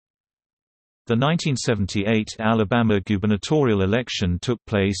The 1978 Alabama gubernatorial election took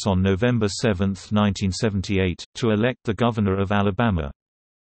place on November 7, 1978, to elect the governor of Alabama.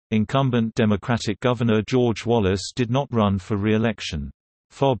 Incumbent Democratic Governor George Wallace did not run for re-election.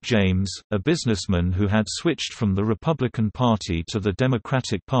 Fob James, a businessman who had switched from the Republican Party to the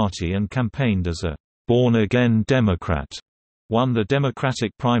Democratic Party and campaigned as a born-again Democrat, won the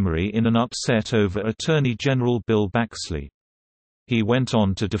Democratic primary in an upset over Attorney General Bill Baxley. He went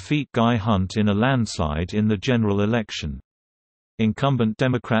on to defeat Guy Hunt in a landslide in the general election. Incumbent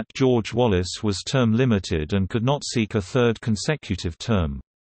Democrat George Wallace was term-limited and could not seek a third consecutive term.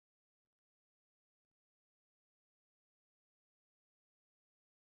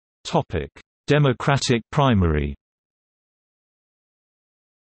 Democratic primary.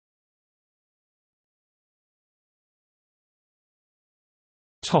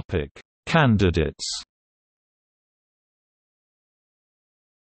 Candidates.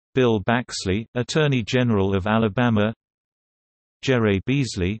 Bill Baxley, Attorney General of Alabama. Jerry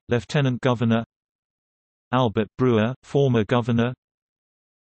Beasley, Lieutenant Governor. Albert Brewer, former Governor.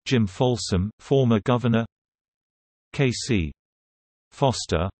 Jim Folsom, former Governor. K.C.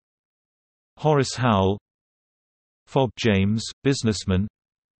 Foster. Horace Howell. Fob James, businessman.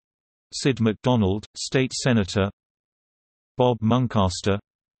 Sid McDonald, state senator. Bob Muncaster.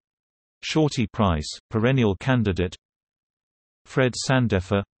 Shorty Price, perennial candidate. Fred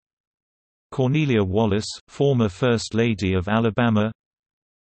Sandefer. Cornelia Wallace, former First Lady of Alabama.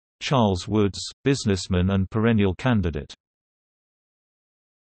 Charles Woods, businessman and perennial candidate.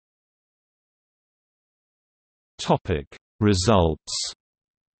 Results.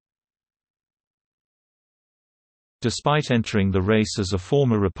 Despite entering the race as a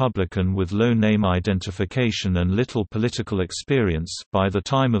former Republican with low name identification and little political experience, by the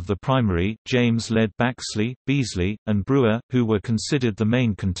time of the primary, James led Baxley, Beasley, and Brewer, who were considered the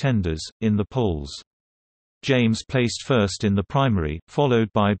main contenders, in the polls. James placed first in the primary,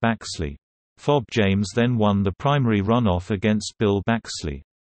 followed by Baxley. Fob James then won the primary runoff against Bill Baxley.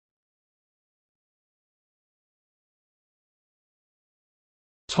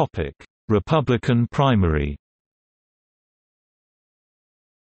 Republican primary.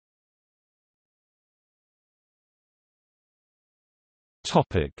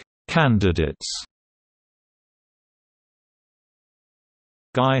 Candidates.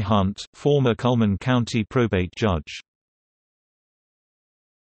 Guy Hunt, former Cullman County probate judge.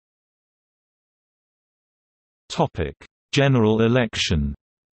 General election.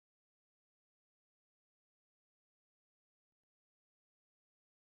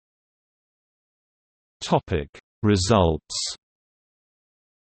 Results.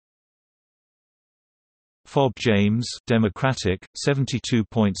 Fob James, Democratic,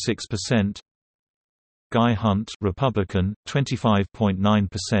 72.6%. Guy Hunt, Republican,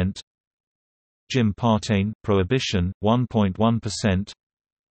 25.9%. Jim Partain, Prohibition, 1.1%.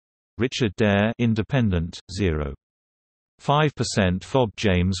 Richard Dare, Independent, 0.5%. Fob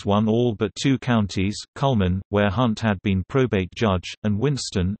James won all but two counties, Cullman, where Hunt had been probate judge, and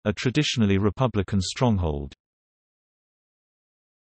Winston, a traditionally Republican stronghold.